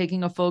 It's like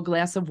taking a full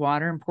glass of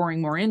water and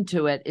pouring more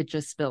into it. It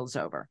just spills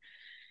over.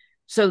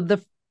 So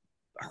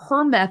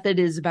her method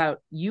is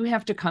about, you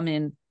have to come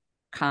in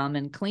calm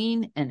and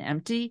clean and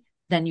empty.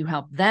 Then you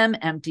help them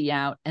empty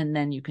out, and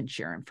then you can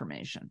share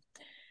information.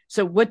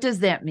 So what does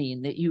that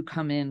mean, that you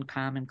come in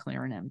calm and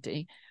clear and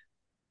empty?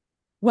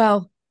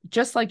 Well,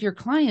 just like your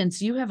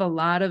clients,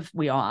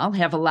 we all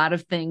have a lot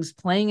of things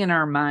playing in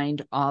our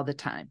mind all the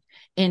time.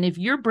 And if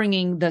you're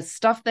bringing the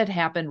stuff that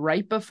happened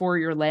right before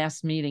your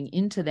last meeting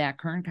into that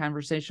current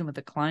conversation with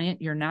the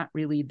client, you're not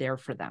really there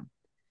for them.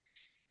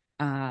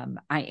 I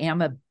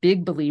am a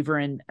big believer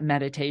in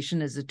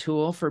meditation as a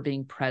tool for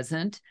being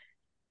present.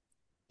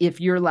 If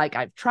you're like,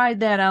 I've tried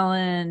that,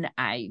 Ellen,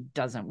 it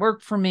doesn't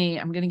work for me,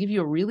 I'm going to give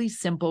you a really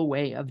simple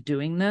way of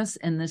doing this.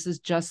 And this is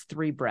just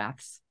 3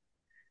 breaths.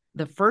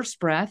 The first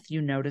breath,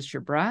 you notice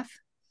your breath.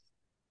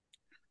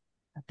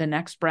 The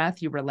next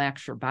breath, you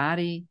relax your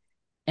body.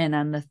 And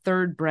on the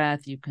third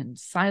breath, you can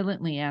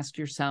silently ask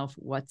yourself,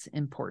 what's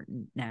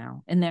important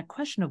now? And that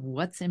question of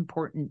what's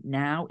important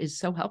now is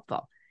so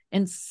helpful.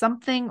 And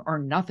something or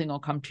nothing will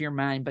come to your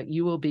mind, but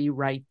you will be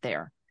right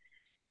there.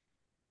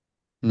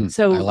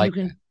 So I like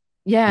you can, that.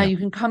 yeah, you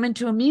can come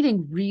into a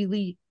meeting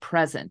really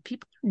present.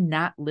 People are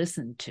not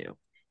listened to.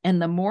 And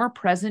the more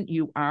present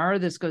you are,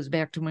 this goes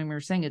back to when we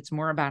were saying it's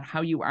more about how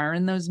you are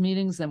in those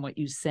meetings than what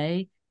you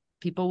say.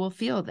 People will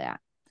feel that.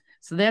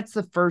 So that's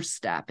the first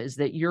step, is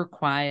that you're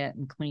quiet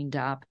and cleaned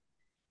up.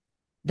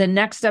 The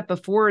next step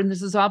before, and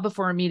this is all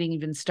before a meeting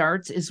even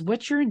starts, is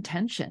what's your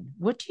intention?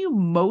 What do you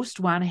most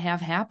want to have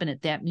happen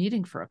at that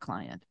meeting for a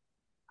client?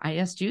 I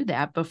asked you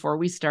that before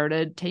we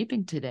started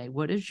taping today.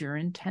 What is your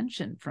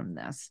intention from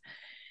this?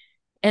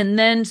 And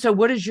then, so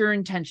what is your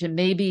intention?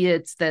 Maybe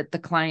it's that the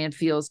client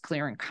feels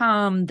clear and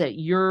calm, that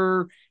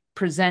you're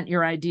present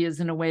your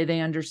ideas in a way they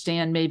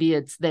understand. Maybe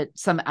it's that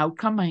some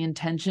outcome. My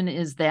intention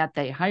is that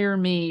they hire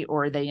me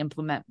or they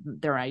implement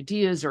their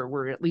ideas, or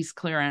we're at least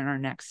clear on our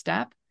next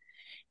step.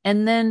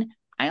 And then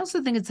I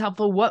also think it's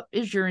helpful. What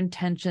is your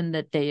intention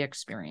that they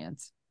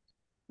experience?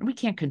 We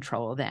can't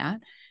control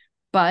that,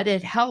 but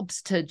it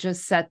helps to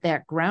just set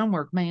that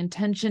groundwork. My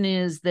intention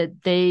is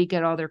that they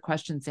get all their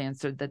questions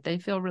answered, that they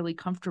feel really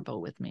comfortable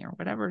with me, or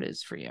whatever it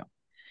is for you.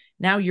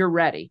 Now you're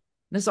ready.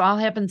 This all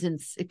happens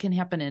it can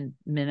happen in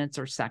minutes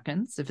or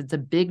seconds. If it's a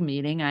big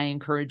meeting, I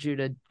encourage you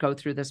to go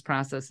through this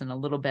process in a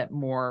little bit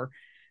more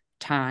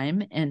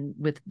time and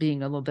with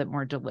being a little bit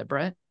more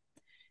deliberate.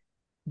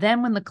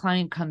 Then when the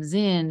client comes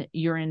in,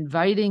 you're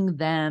inviting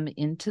them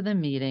into the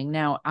meeting.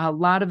 Now, a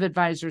lot of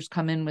advisors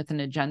come in with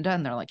an agenda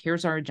and they're like,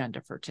 here's our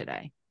agenda for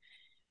today.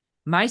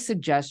 My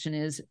suggestion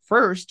is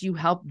first, you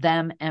help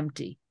them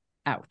empty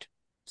out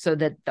so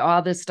that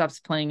all this stuff's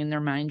playing in their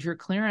mind. You're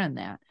clear on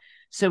that.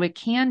 So it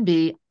can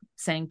be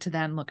saying to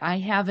them, look, I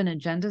have an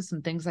agenda,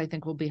 some things I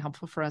think will be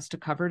helpful for us to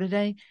cover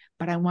today,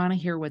 but I want to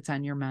hear what's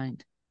on your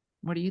mind.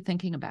 What are you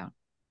thinking about?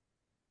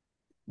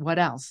 What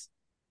else?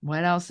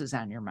 What else is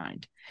on your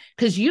mind?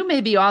 Because you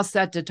may be all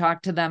set to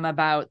talk to them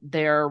about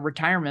their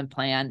retirement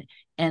plan,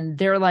 and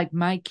they're like,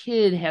 my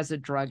kid has a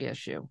drug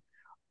issue,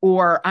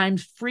 or I'm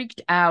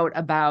freaked out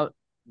about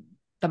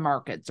the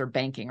markets or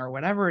banking or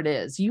whatever it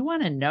is. You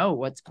want to know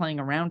what's playing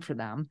around for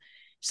them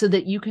so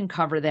that you can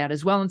cover that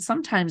as well. And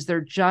sometimes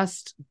they're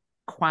just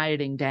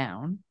quieting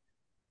down.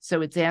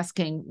 So it's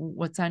asking,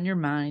 what's on your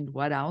mind?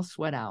 What else?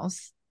 What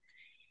else?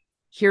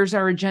 Here's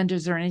our agenda.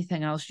 Is there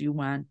anything else you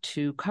want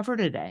to cover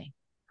today?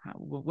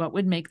 What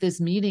would make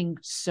this meeting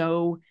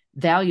so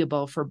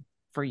valuable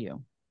for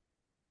you?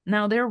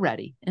 Now they're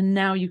ready. And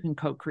now you can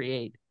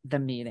co-create the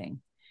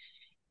meeting.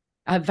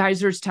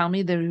 Advisors tell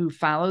me that who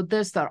followed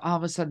this, that all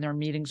of a sudden their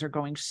meetings are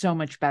going so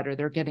much better.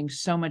 They're getting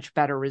so much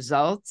better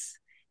results.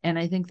 And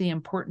I think the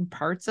important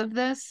parts of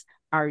this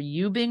are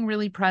you being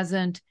really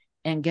present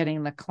and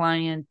getting the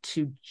client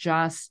to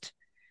just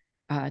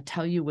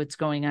tell you what's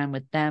going on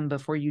with them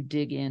before you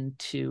dig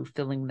into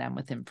filling them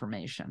with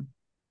information.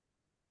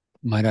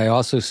 Might I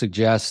also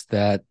suggest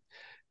that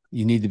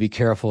you need to be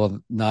careful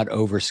of not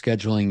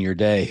overscheduling your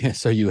day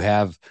so you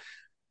have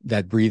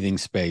that breathing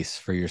space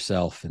for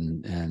yourself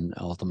and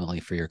ultimately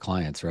for your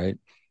clients, right?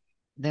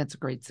 That's a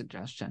great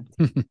suggestion.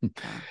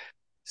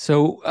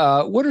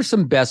 So what are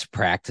some best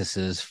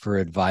practices for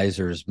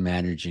advisors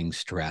managing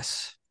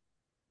stress?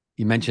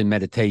 You mentioned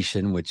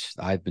meditation, which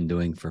I've been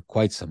doing for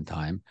quite some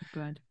time.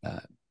 Good.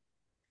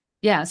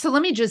 Yeah. So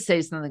let me just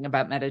say something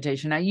about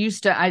meditation.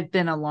 I've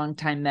been a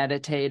longtime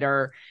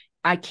meditator.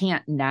 I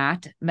can't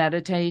not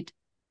meditate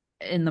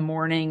in the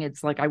morning.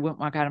 It's like I wouldn't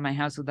walk out of my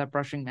house without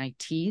brushing my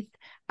teeth.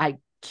 I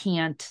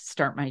can't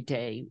start my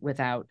day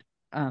without,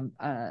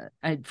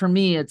 for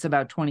me, it's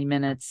about 20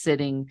 minutes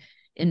sitting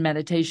in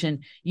meditation.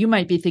 You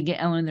might be thinking,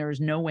 Ellen, there is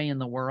no way in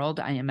the world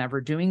I am ever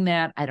doing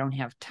that. I don't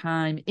have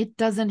time. It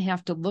doesn't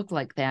have to look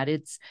like that.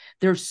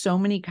 There's so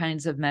many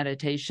kinds of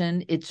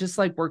meditation. It's just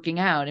like working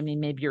out. I mean,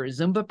 maybe you're a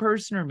Zumba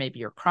person, or maybe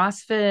you're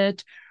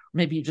CrossFit, or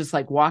maybe you just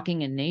like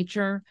walking in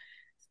nature.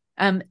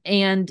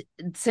 And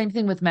same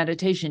thing with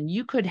meditation.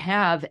 You could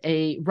have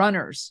a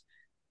runners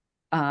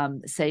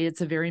say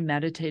it's a very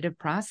meditative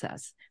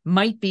process.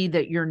 Might be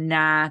that you're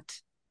not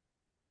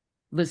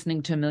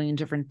listening to a million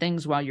different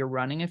things while you're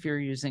running if you're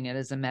using it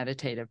as a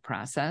meditative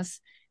process.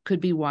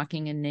 Could be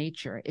walking in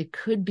nature. It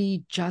could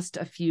be just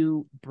a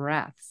few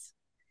breaths.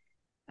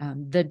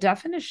 The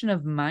definition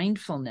of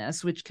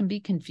mindfulness, which can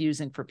be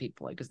confusing for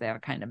people, like, is that a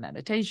kind of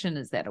meditation?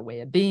 Is that a way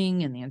of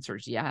being? And the answer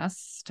is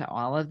yes to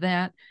all of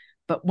that.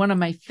 But one of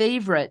my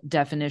favorite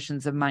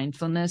definitions of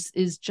mindfulness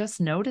is just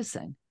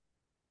noticing.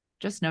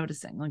 Just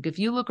noticing. Like if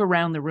you look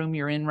around the room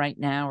you're in right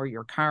now, or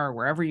your car, or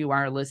wherever you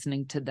are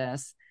listening to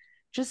this,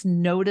 just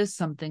notice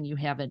something you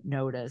haven't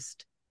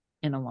noticed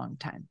in a long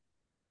time.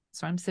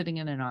 So I'm sitting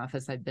in an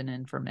office I've been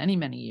in for many,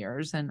 many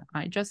years, and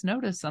I just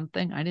noticed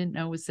something I didn't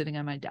know was sitting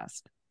on my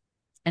desk.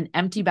 An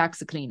empty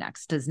box of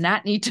Kleenex does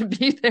not need to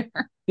be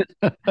there.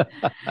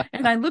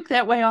 And I look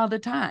that way all the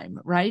time,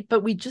 right?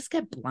 But we just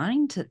get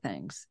blind to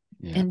things.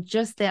 Yeah. And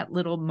just that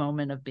little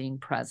moment of being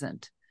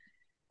present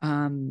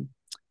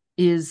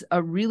is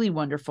a really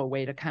wonderful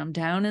way to calm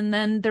down. And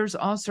then there's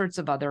all sorts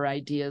of other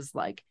ideas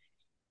like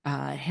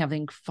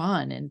having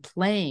fun and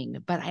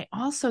playing. But I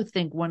also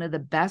think one of the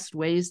best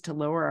ways to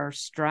lower our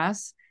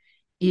stress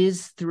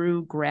is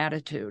through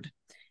gratitude.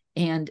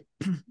 And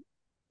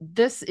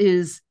this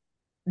is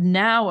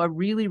now a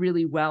really,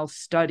 really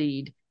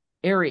well-studied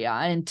area.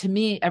 And to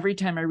me, every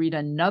time I read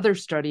another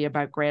study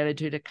about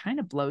gratitude, it kind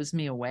of blows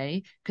me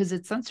away because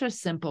it's such a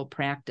simple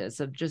practice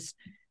of just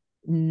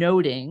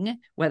noting,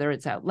 whether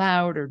it's out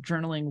loud or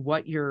journaling,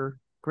 what you're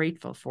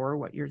grateful for,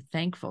 what you're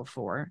thankful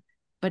for.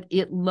 But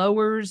it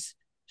lowers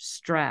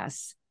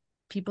stress.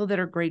 People that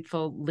are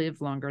grateful live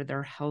longer,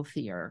 they're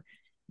healthier.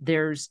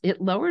 It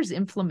lowers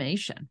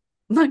inflammation.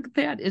 Like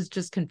that is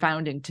just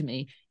confounding to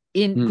me.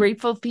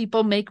 Grateful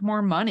people make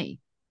more money.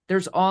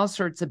 There's all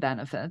sorts of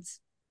benefits.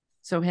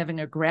 So having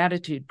a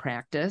gratitude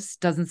practice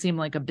doesn't seem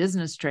like a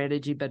business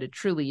strategy, but it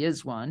truly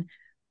is one.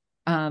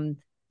 And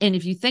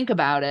if you think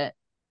about it,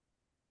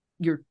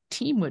 your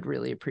team would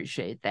really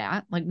appreciate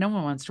that. Like, no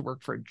one wants to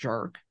work for a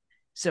jerk.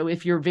 So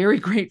if you're very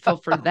grateful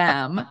for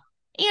them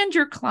and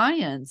your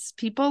clients,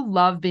 people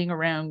love being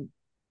around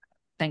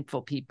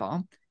thankful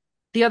people.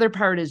 The other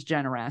part is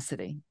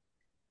generosity.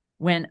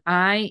 When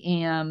I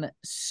am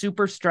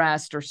super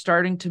stressed or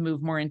starting to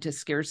move more into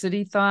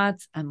scarcity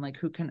thoughts, I'm like,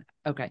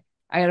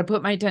 I got to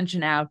put my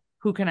attention out.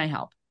 Who can I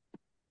help?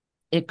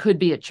 It could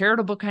be a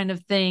charitable kind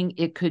of thing.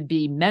 It could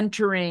be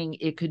mentoring.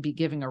 It could be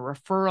giving a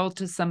referral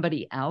to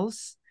somebody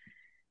else.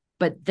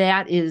 But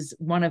that is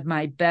one of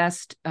my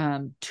best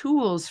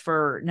tools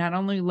for not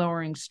only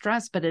lowering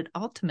stress, but it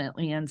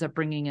ultimately ends up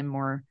bringing in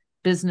more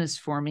business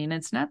for me. And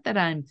it's not that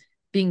I'm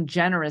being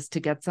generous to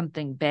get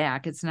something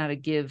back. It's not a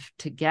give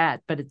to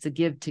get, but it's a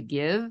give to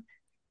give.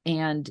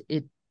 And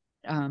it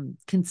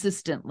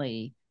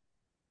consistently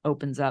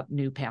opens up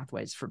new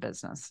pathways for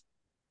business.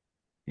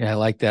 Yeah, I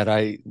like that.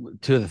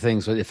 Two of the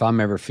things, if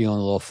I'm ever feeling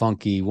a little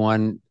funky,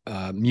 one,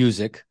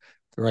 music,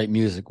 the right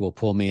music will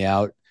pull me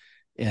out.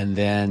 And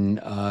then,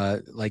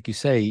 like you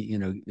say,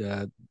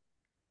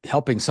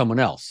 helping someone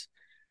else.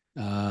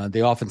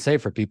 They often say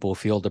for people who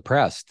feel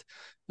depressed,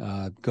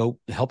 go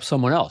help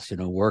someone else,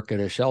 work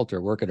at a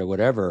shelter, work at a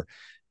whatever.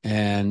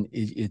 And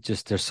it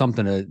just, there's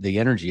something, the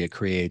energy it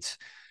creates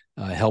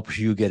helps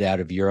you get out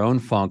of your own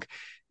funk.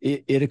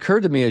 It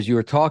occurred to me as you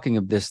were talking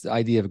of this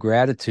idea of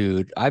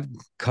gratitude. I've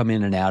come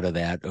in and out of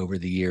that over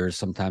the years.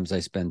 Sometimes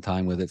I spend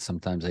time with it.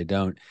 Sometimes I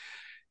don't.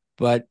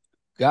 But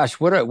gosh,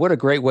 what a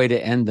great way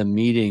to end the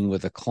meeting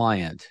with a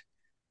client,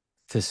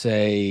 to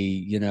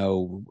say,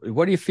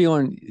 what are you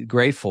feeling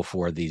grateful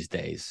for these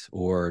days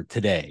or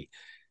today?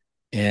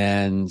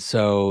 And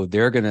so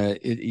you're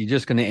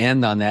just going to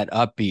end on that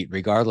upbeat,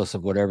 regardless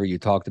of whatever you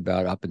talked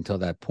about up until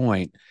that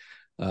point.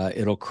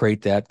 It'll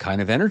create that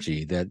kind of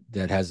energy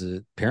that has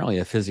apparently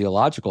a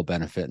physiological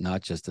benefit,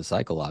 not just a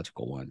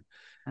psychological one.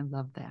 I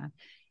love that.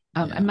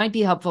 It might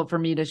be helpful for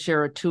me to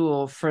share a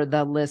tool for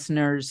the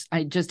listeners.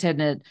 I just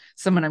had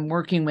someone I'm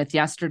working with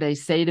yesterday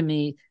say to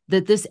me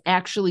that this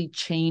actually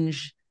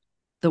changed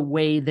the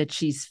way that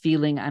she's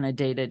feeling on a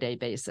day-to-day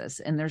basis.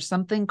 And there's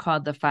something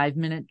called the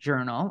 5-minute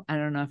journal. I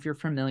don't know if you're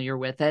familiar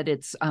with it.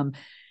 It's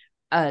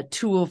a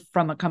tool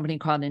from a company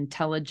called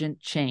Intelligent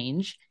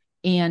Change.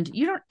 And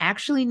you don't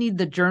actually need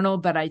the journal,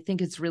 but I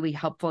think it's really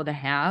helpful to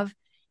have.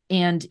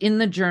 And in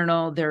the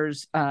journal,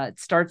 it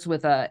starts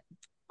with a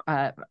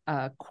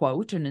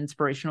quote, an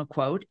inspirational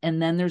quote.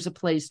 And then there's a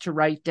place to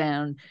write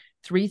down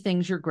 3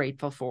 things you're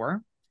grateful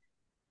for,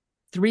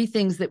 3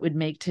 things that would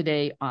make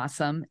today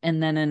awesome,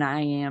 and then an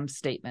I am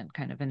statement,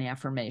 kind of an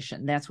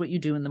affirmation. That's what you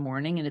do in the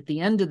morning. And at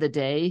the end of the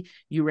day,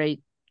 you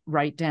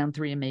write down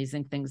 3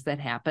 amazing things that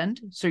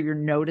happened. So you're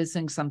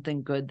noticing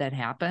something good that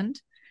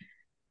happened.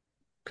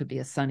 Could be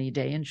a sunny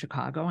day in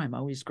Chicago. I'm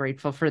always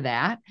grateful for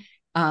that.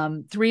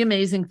 3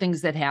 amazing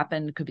things that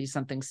happened. Could be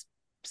something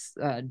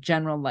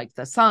general like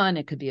the sun.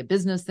 It could be a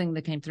business thing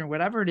that came through,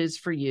 whatever it is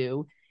for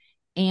you.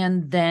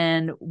 And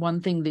then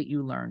 1 thing that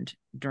you learned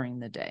during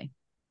the day.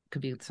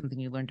 Could be something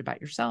you learned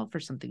about yourself or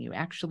something you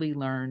actually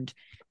learned.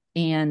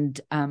 And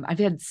I've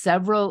had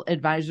several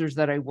advisors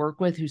that I work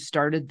with who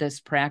started this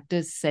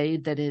practice say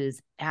that it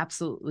has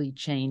absolutely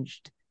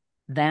changed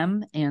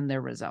them and their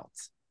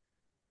results.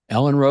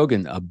 Ellen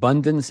Rogin,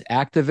 abundance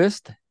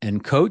activist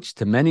and coach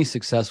to many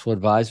successful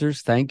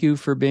advisors. Thank you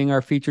for being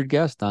our featured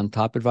guest on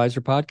Top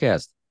Advisor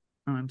Podcast.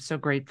 Oh, I'm so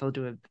grateful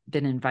to have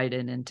been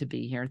invited and to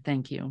be here.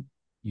 Thank you.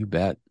 You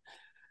bet.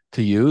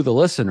 To you, the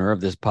listener of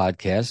this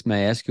podcast,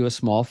 may I ask you a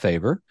small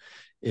favor?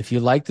 If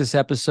you like this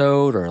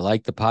episode or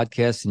like the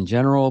podcast in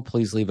general,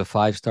 please leave a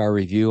 5-star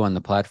review on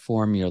the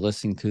platform you're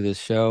listening to this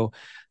show.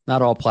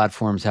 Not all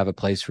platforms have a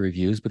place for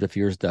reviews, but if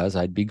yours does,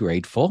 I'd be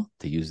grateful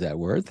to use that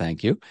word.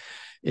 Thank you.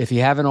 If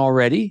you haven't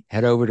already,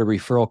 head over to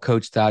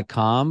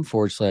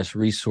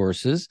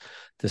referralcoach.com/resources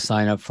to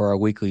sign up for our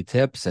weekly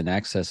tips and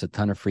access a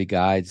ton of free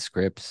guides,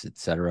 scripts,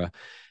 etc.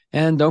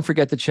 And don't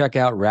forget to check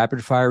out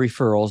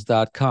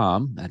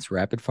rapidfirereferrals.com. That's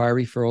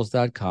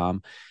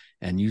rapidfirereferrals.com,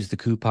 and use the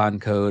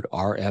coupon code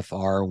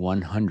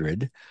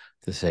RFR100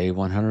 to save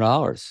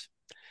 $100.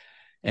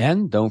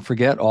 And don't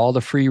forget all the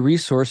free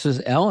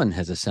resources Ellen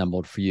has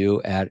assembled for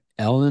you at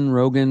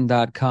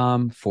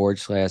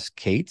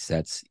ellenrogin.com/Cates.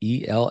 That's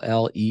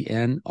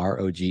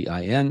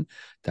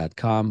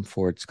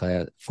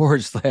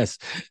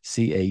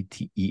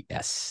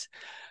ELLENROGIN.com/CATES.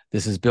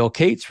 This is Bill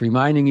Cates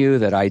reminding you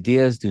that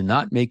ideas do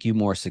not make you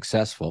more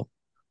successful.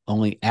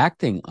 Only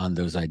acting on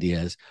those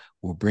ideas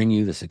will bring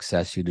you the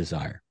success you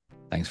desire.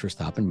 Thanks for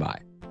stopping by.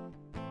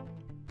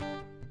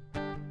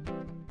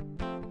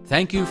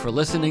 Thank you for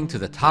listening to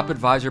the Top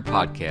Advisor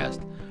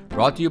Podcast,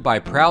 brought to you by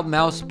Proud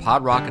Mouse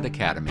Pod Rocket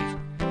Academy.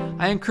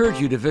 I encourage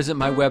you to visit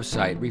my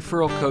website,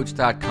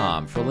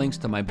 referralcoach.com, for links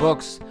to my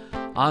books,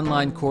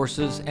 online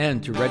courses,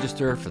 and to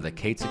register for the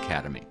Cates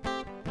Academy.